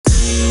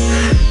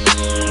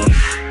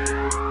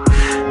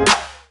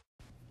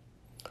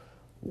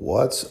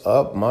What's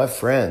up, my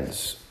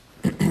friends?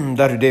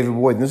 Dr. David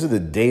Boyd, and this is the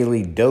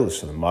Daily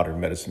Dose of the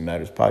Modern Medicine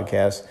Matters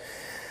podcast.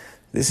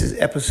 This is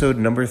episode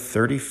number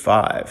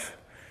 35.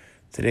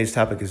 Today's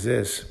topic is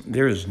this: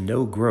 there is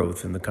no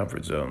growth in the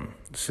comfort zone.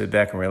 Sit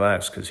back and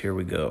relax, because here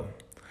we go.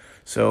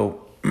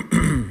 So,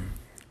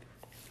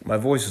 my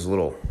voice is a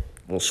little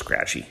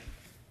scratchy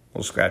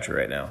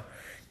right now.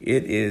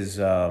 It is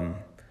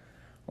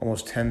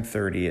almost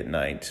 10:30 at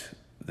night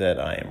that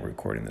I am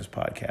recording this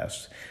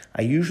podcast.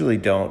 I usually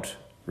don't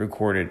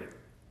record it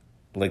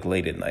like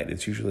late at night.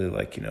 It's usually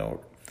like,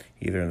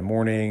 either in the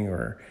morning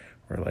or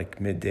like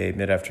midday,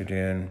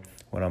 mid-afternoon,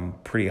 when I'm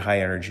pretty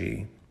high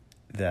energy,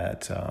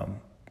 that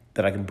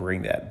I can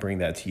bring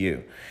that to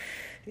you.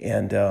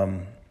 And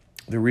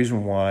the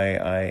reason why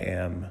I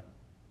am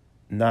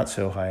not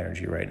so high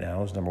energy right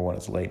now is, number one,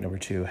 it's late. Number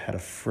two, I had a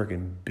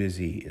friggin'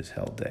 busy as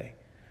hell day.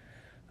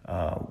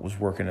 Was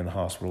working in the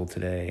hospital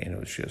today, and it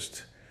was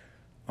just,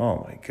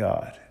 oh my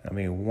God. I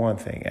mean, one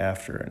thing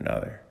after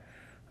another.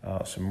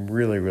 Some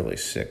really, really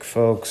sick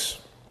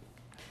folks.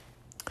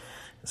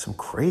 Some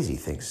crazy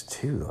things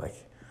too. Like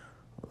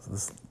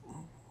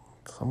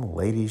some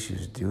lady, she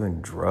was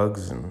doing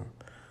drugs and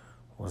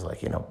was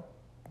like,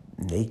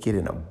 naked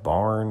in a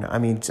barn. I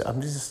mean,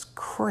 I'm just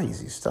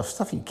crazy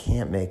stuff you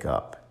can't make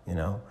up,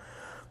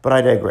 But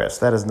I digress.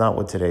 That is not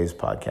what today's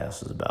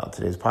podcast is about.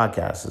 Today's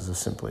podcast is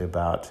simply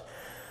about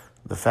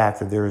the fact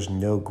that there is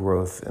no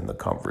growth in the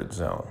comfort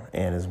zone.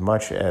 And as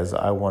much as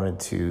I wanted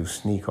to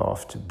sneak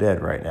off to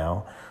bed right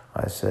now,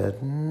 I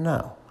said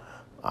no.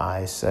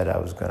 I said I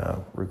was going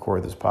to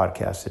record this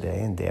podcast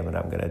today, and damn it,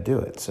 I'm going to do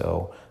it.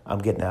 So I'm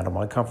getting out of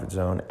my comfort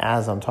zone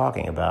as I'm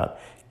talking about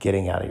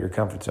getting out of your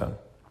comfort zone.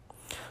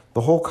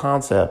 The whole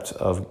concept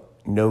of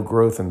no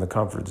growth in the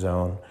comfort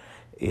zone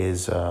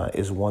is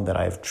one that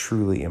I've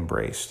truly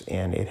embraced,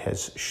 and it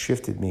has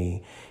shifted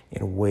me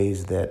in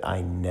ways that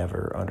I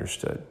never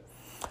understood.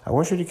 I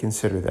want you to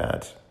consider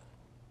that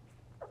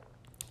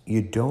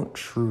you don't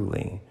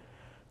truly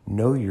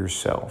know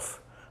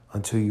yourself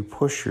until you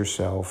push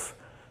yourself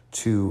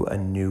to a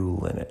new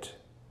limit.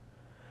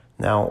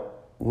 Now,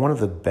 one of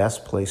the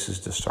best places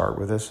to start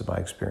with this, in my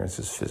experience,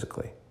 is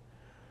physically.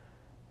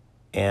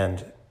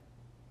 And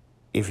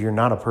if you're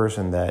not a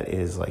person that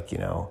is like,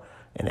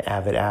 an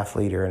avid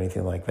athlete or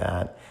anything like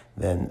that,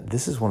 then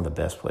this is one of the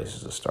best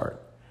places to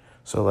start.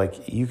 So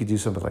like you could do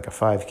something like a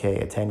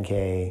 5K, a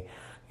 10K,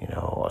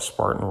 a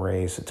Spartan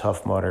race, a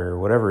Tough Mudder,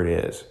 whatever it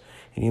is.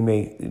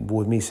 And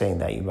with me saying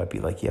that, you might be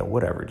like, yeah,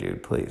 whatever,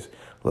 dude, please.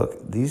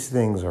 Look, these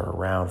things are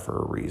around for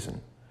a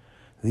reason.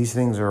 These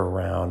things are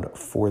around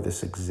for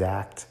this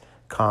exact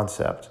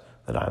concept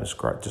that I'm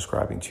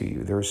describing to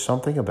you. There is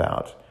something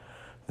about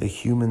the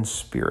human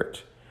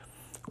spirit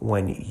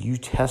when you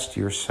test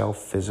yourself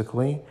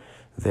physically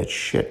that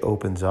shit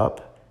opens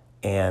up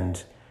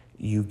and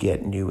you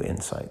get new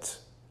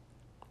insights.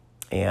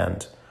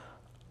 And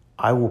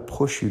I will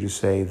push you to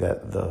say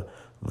that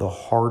the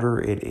harder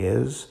it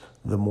is,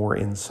 the more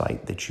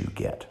insight that you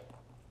get.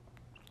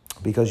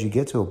 Because you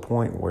get to a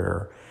point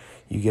where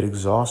you get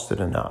exhausted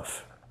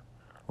enough,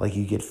 like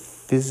you get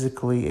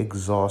physically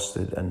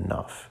exhausted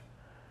enough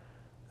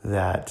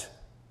that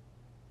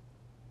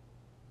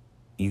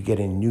you get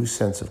a new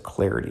sense of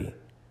clarity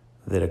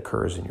that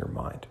occurs in your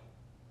mind.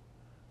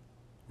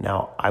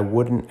 Now,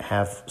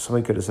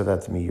 somebody could have said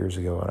that to me years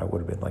ago, and I would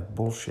have been like,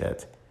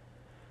 bullshit.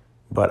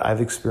 But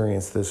I've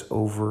experienced this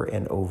over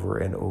and over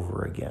and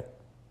over again.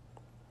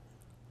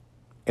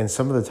 And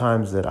some of the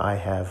times that I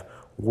have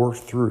worked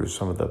through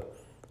some of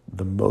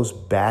the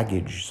most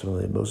baggage, some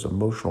of the most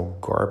emotional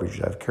garbage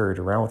that I've carried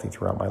around with me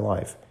throughout my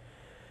life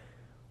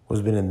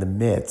was been in the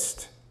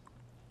midst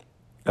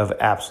of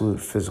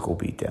absolute physical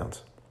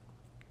beatdowns.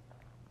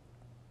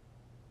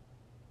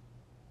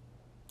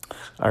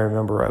 I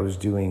remember I was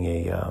doing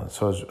I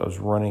was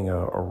running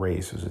a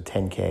race. It was a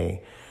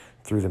 10K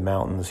through the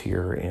mountains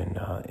here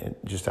in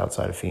just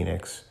outside of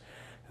Phoenix.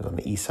 It was on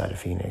the east side of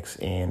Phoenix,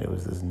 and it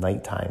was this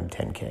nighttime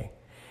 10K.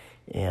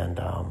 And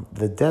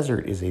the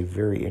desert is a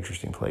very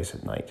interesting place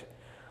at night.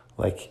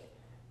 Like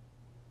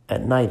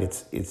at night,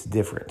 it's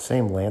different.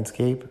 Same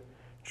landscape,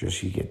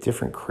 just you get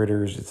different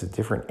critters. It's a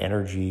different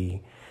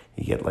energy.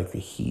 You get like the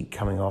heat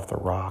coming off the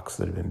rocks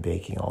that have been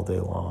baking all day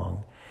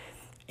long,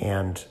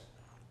 and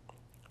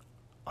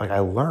like I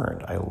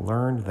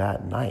learned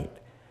that night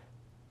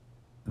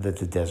that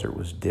the desert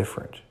was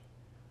different.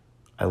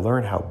 I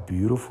learned how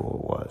beautiful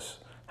it was,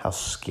 how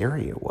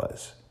scary it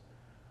was.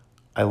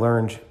 I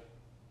learned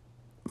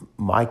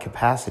my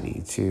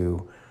capacity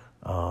to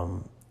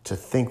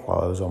think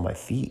while I was on my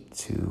feet,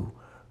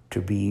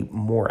 to be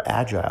more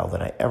agile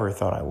than I ever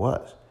thought I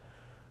was.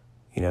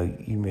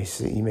 You may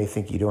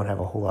think you don't have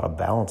a whole lot of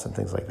balance and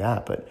things like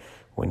that, but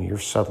when you're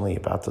suddenly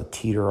about to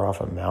teeter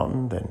off a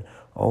mountain, then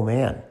oh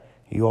man,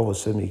 you all of a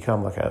sudden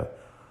become like a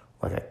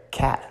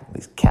cat.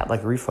 These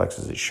cat-like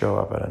reflexes that show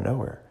up out of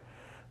nowhere.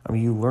 I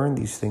mean, you learn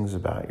these things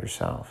about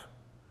yourself.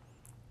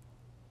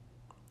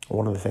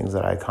 One of the things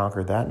that I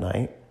conquered that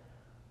night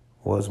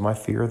was my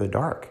fear of the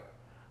dark.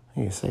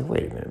 And you say,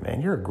 wait a minute,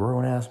 man, you're a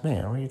grown-ass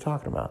man. What are you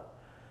talking about?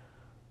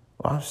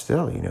 Well,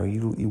 still,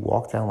 you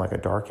walk down like a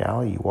dark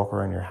alley, you walk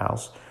around your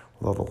house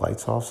with all the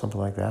lights off, something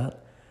like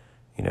that.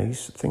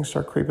 Things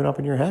start creeping up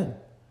in your head.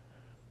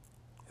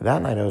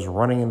 That night I was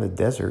running in the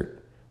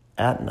desert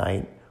at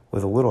night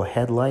with a little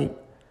headlight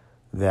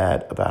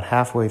that about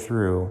halfway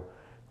through,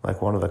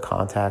 like one of the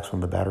contacts,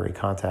 when the battery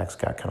contacts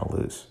got kind of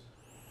loose.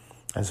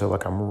 And so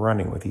like I'm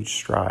running with each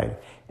stride,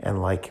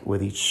 and like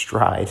with each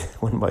stride,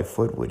 when my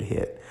foot would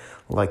hit,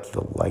 like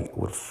the light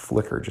would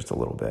flicker just a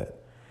little bit.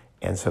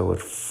 And so it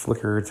would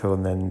flicker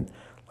and then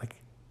like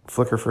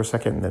flicker for a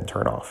second and then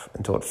turn off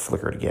until it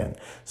flickered again.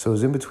 So it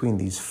was in between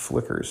these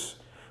flickers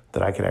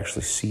that I could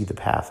actually see the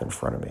path in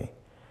front of me,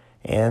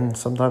 and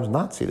sometimes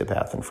not see the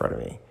path in front of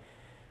me.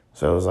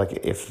 So it was like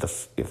if the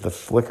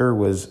flicker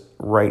was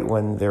right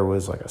when there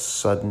was like a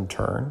sudden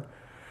turn,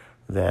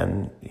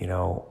 then,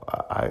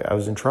 I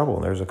was in trouble.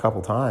 And there was a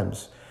couple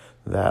times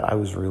that I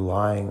was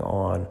relying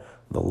on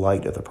the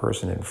light of the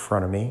person in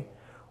front of me,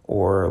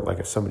 or like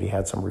if somebody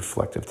had some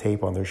reflective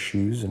tape on their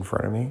shoes in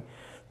front of me,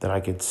 that I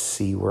could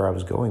see where I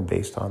was going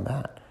based on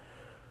that.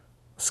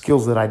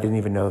 Skills that I didn't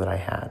even know that I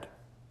had.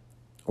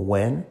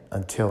 When?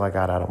 Until I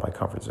got out of my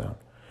comfort zone,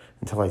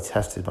 until I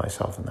tested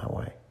myself in that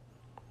way.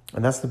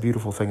 And that's the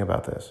beautiful thing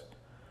about this.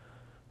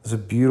 There's a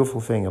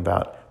beautiful thing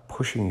about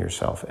pushing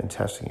yourself and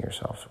testing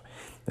yourself.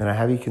 And I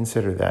have you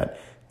consider that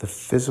the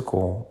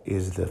physical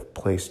is the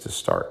place to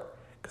start,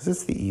 because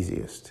it's the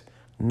easiest.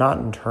 Not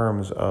in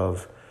terms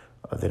of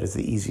that it's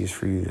the easiest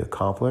for you to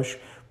accomplish,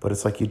 but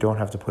it's like you don't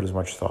have to put as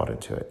much thought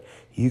into it.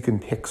 You can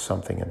pick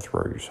something and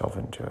throw yourself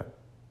into it.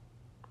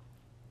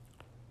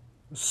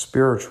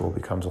 Spiritual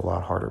becomes a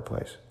lot harder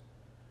place.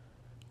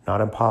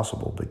 Not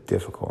impossible, but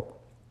difficult.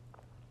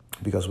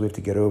 Because we have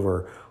to get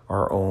over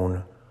our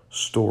own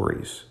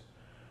stories.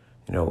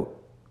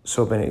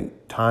 So many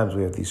times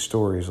we have these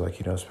stories like,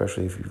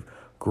 especially if you've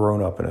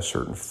grown up in a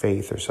certain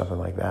faith or something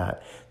like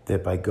that,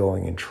 that by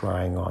going and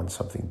trying on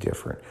something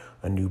different,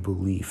 a new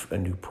belief, a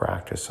new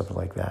practice, something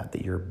like that,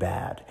 that you're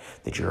bad,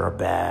 that you're a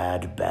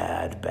bad,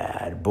 bad,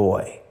 bad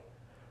boy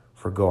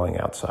for going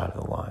outside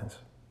of the lines.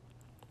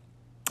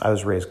 I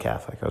was raised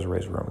Catholic. I was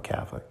raised Roman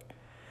Catholic.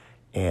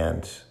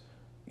 And,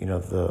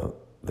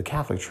 the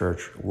Catholic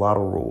Church, a lot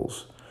of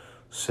rules.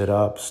 Sit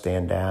up,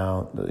 stand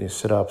down,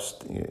 sit up,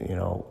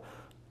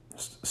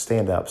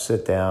 stand up,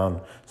 sit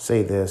down,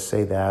 say this,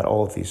 say that,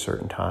 all of these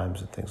certain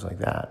times and things like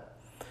that.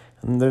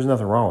 And there's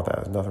nothing wrong with that.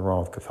 There's nothing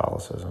wrong with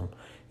Catholicism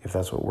if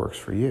that's what works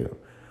for you.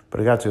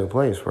 But it got to a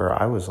place where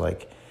I was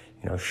like,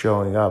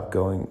 showing up,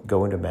 going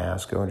to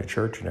Mass, going to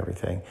church and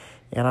everything.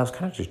 And I was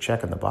kind of just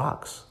checking the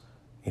box,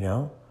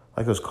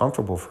 like it was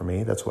comfortable for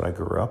me. That's what I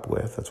grew up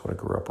with. That's what I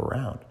grew up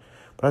around.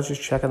 But I was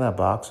just checking that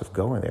box of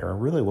going there. I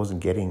really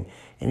wasn't getting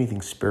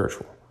anything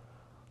spiritual.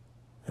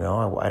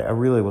 I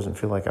really wasn't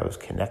feeling like I was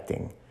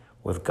connecting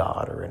with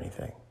God or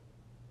anything.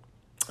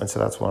 And so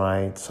that's when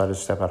I decided to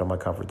step out of my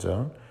comfort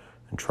zone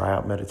and try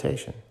out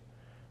meditation.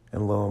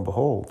 And lo and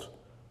behold,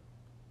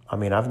 I've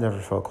never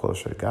felt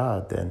closer to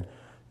God than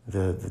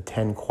the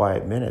 10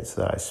 quiet minutes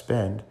that I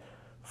spend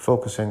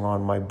focusing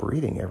on my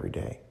breathing every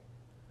day.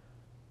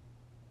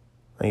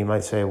 Now you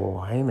might say,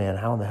 well, hey man,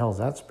 how in the hell is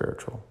that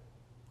spiritual?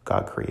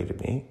 God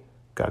created me.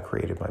 God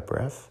created my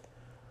breath.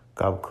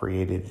 God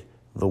created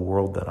the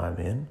world that I'm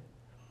in.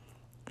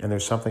 And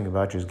there's something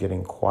about just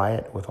getting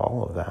quiet with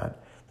all of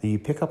that you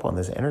pick up on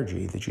this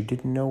energy that you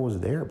didn't know was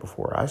there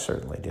before. I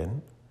certainly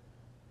didn't.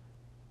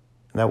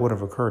 And that wouldn't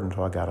have occurred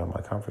until I got out of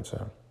my comfort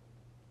zone.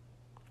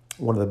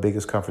 One of the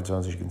biggest comfort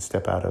zones that you can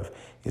step out of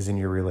is in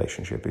your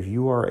relationship. If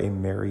you are a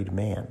married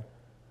man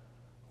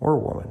or a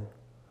woman,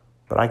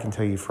 but I can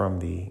tell you from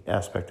the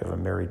aspect of a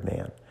married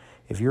man,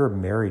 if you're a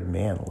married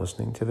man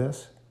listening to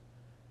this,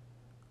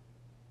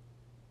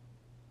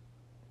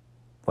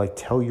 like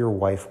tell your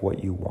wife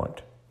what you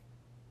want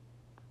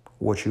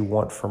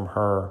from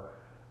her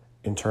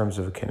in terms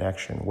of a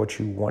connection, what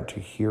you want to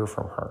hear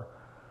from her,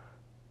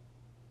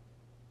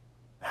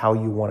 how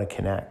you want to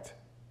connect,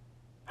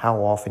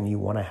 how often you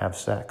want to have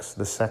sex,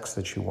 the sex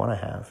that you want to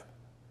have.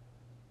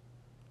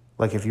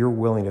 Like if you're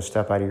willing to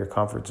step out of your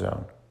comfort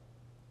zone,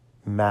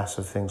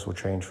 massive things will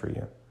change for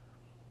you.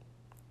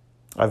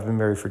 I've been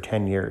married for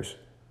 10 years.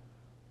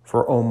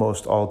 For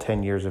almost all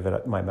 10 years of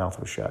it, my mouth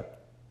was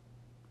shut.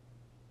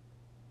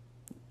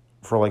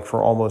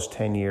 For almost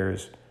 10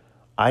 years,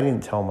 I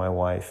didn't tell my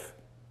wife,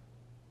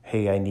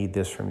 hey, I need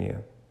this from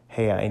you.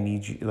 Hey, I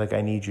need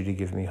you to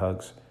give me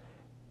hugs.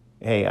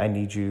 Hey, I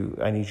need you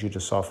to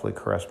softly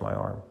caress my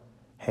arm.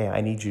 Hey,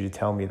 I need you to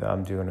tell me that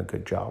I'm doing a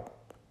good job.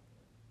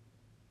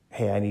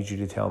 Hey, I need you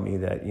to tell me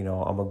that,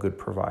 I'm a good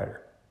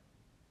provider.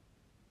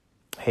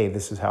 Hey,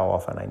 this is how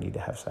often I need to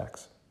have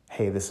sex.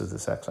 Hey, this is the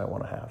sex I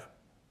want to have.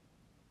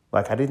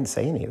 I didn't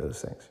say any of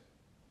those things.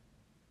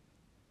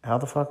 How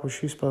the fuck was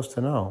she supposed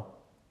to know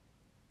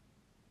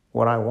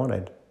what I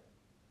wanted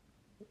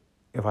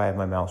if I had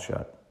my mouth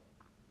shut?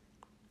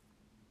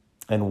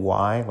 And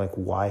why?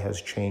 Why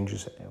has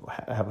changes,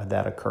 have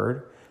that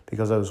occurred?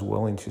 Because I was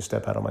willing to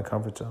step out of my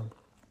comfort zone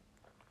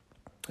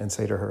and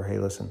say to her, hey,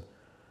 listen,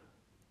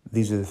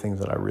 these are the things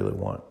that I really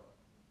want,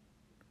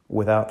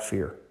 without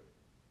fear,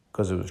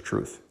 because it was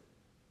truth.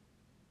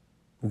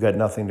 You've got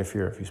nothing to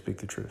fear if you speak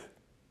the truth.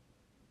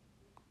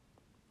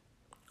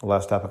 The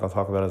last topic I'll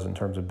talk about is in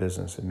terms of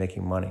business and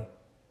making money.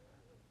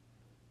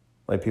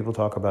 Like, people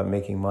talk about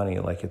making money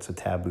like it's a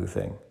taboo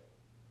thing.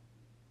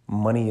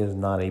 Money is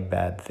not a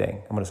bad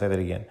thing. I'm going to say that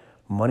again.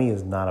 Money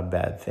is not a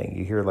bad thing.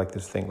 You hear like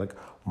this thing like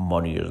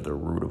money is the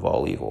root of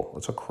all evil.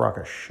 It's a crock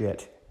of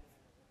shit.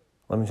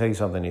 Let me tell you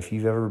something. If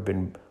you've ever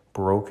been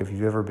broke, if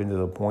you've ever been to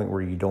the point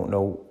where you don't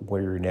know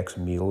where your next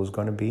meal is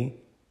going to be,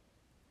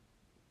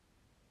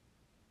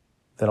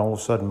 then all of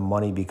a sudden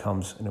money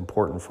becomes an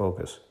important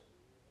focus.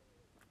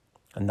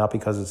 And not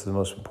because it's the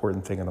most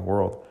important thing in the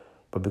world,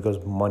 but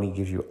because money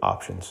gives you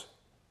options.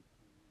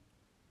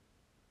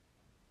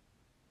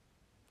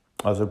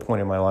 I was at a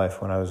point in my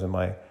life when I was in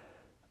my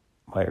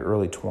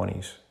early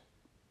 20s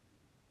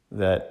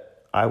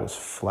that I was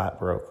flat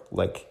broke,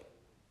 like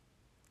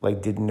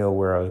didn't know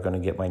where I was going to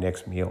get my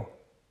next meal.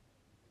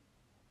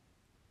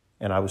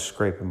 And I was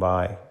scraping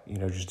by,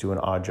 just doing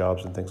odd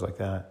jobs and things like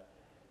that.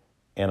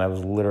 And I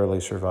was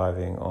literally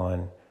surviving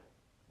on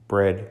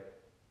bread,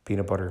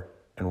 peanut butter,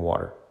 and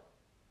water.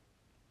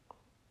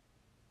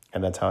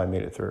 And that's how I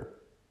made it through.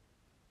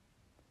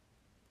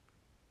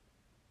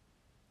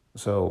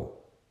 So,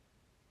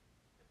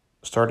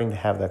 starting to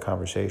have that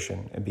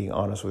conversation and being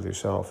honest with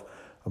yourself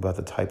about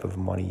the type of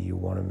money you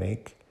want to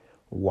make,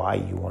 why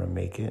you want to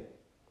make it,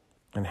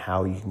 and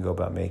how you can go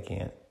about making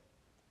it.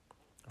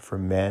 For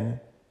men,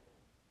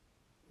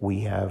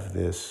 we have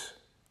this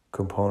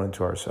component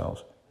to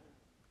ourselves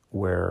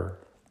where,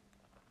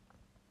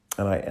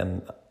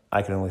 and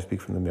I can only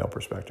speak from the male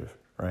perspective,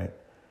 right?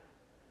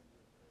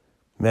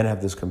 Men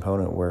have this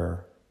component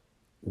where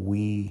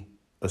we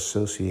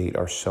associate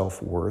our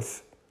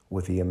self-worth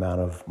with the amount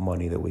of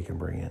money that we can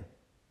bring in.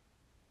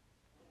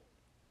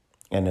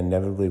 And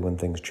inevitably when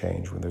things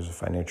change, when there's a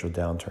financial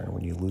downturn,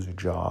 when you lose a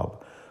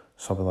job,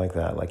 something like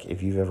that, like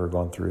if you've ever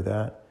gone through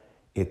that,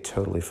 it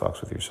totally fucks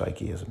with your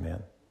psyche as a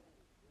man.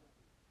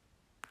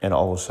 And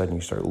all of a sudden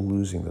you start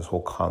losing this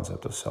whole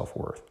concept of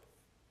self-worth.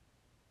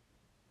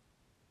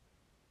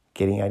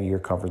 Getting out of your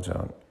comfort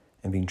zone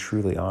and being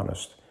truly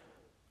honest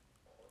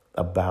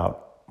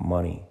about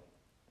money,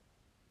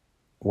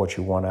 what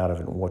you want out of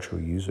it and what you'll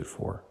use it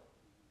for,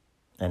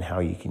 and how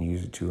you can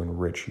use it to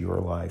enrich your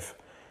life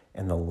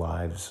and the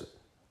lives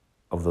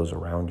of those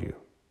around you,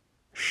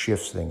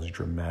 shifts things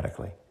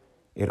dramatically.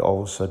 It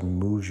all of a sudden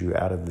moves you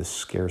out of this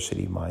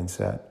scarcity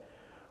mindset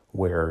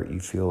where you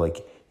feel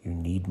like you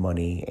need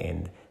money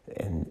and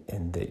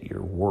that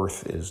your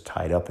worth is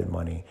tied up in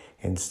money.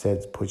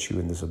 Instead, puts you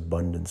in this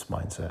abundance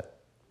mindset.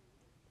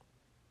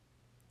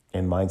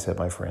 And mindset,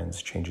 my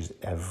friends, changes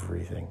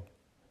everything.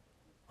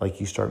 Like,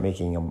 you start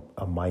making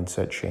a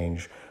mindset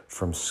change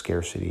from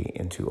scarcity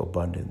into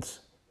abundance.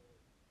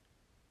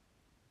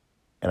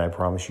 And I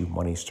promise you,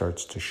 money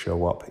starts to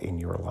show up in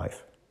your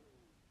life.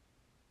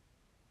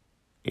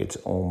 It's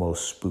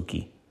almost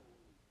spooky.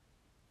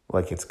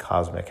 Like, it's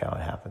cosmic how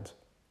it happens.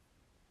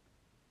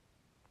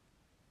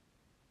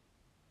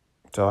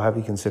 So I'll have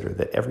you consider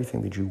that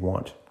everything that you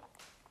want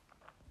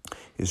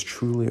is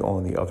truly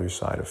on the other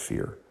side of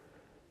fear.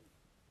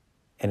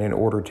 And in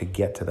order to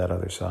get to that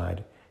other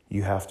side,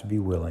 you have to be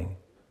willing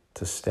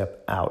to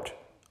step out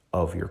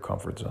of your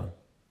comfort zone.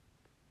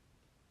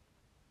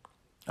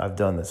 I've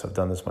done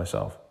this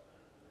myself.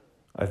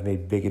 I've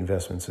made big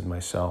investments in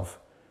myself,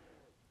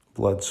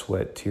 blood,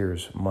 sweat,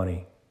 tears,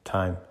 money,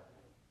 time,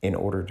 in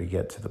order to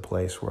get to the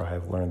place where I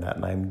have learned that.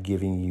 And I'm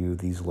giving you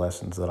these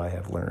lessons that I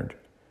have learned.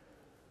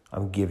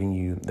 I'm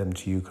giving them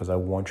to you because I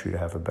want you to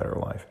have a better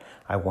life.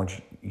 I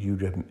want you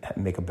to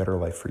make a better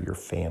life for your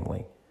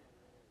family.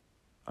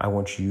 I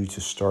want you to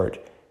start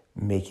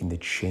making the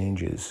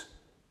changes,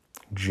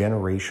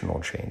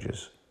 generational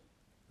changes.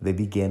 They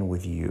begin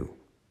with you.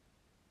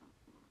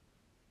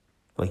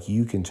 Like,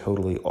 you can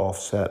totally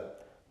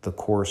offset the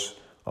course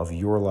of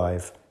your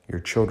life,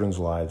 your children's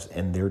lives,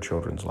 and their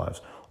children's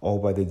lives, all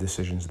by the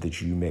decisions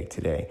that you make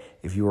today,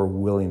 if you are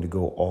willing to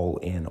go all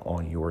in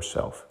on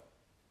yourself.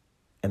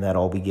 And that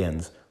all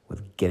begins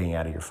with getting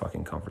out of your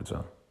fucking comfort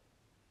zone.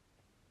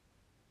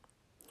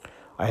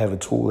 I have a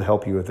tool to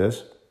help you with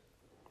this.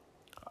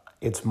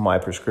 It's my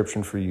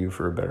prescription for you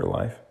for a better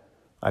life.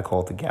 I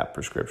call it the GAP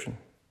prescription.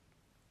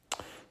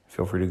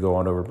 Feel free to go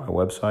on over to my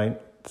website.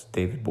 It's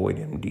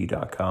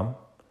davidboydmd.com.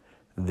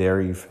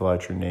 There you fill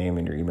out your name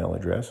and your email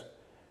address.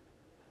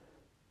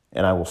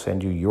 And I will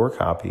send you your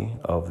copy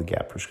of the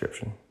GAP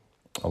prescription,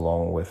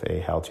 along with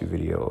a how-to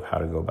video of how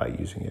to go about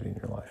using it in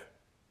your life.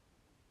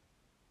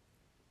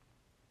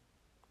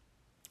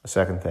 The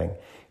second thing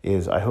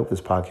is, I hope this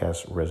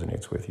podcast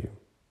resonates with you.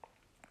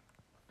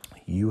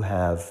 You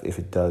have, if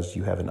it does,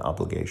 you have an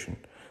obligation.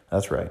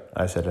 That's right.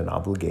 I said an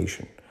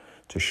obligation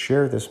to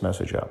share this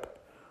message up.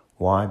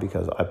 Why?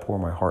 Because I pour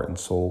my heart and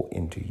soul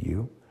into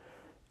you.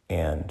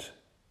 And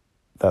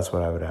that's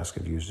what I would ask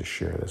of you, is to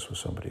share this with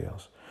somebody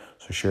else.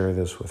 So share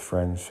this with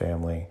friends,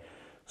 family,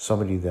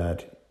 somebody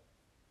that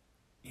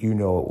you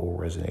know it will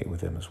resonate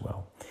with them as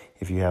well.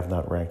 If you have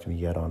not ranked me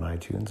yet on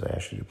iTunes, I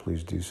ask you to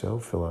please do so.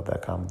 Fill out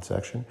that comment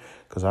section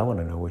because I want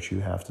to know what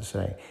you have to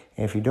say.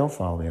 And if you don't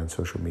follow me on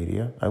social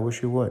media, I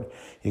wish you would.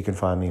 You can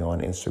find me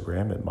on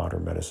Instagram at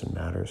Modern Medicine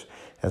Matters,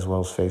 as well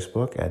as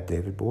Facebook at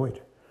David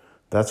Boyd.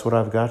 That's what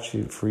I've got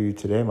for you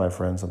today, my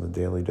friends, on the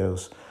Daily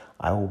Dose.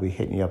 I will be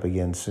hitting you up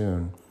again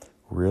soon,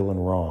 real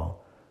and raw,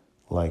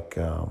 like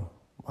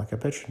I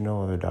bet you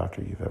no other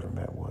doctor you've ever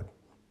met would.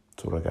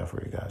 That's what I got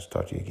for you guys.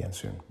 Talk to you again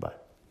soon. Bye.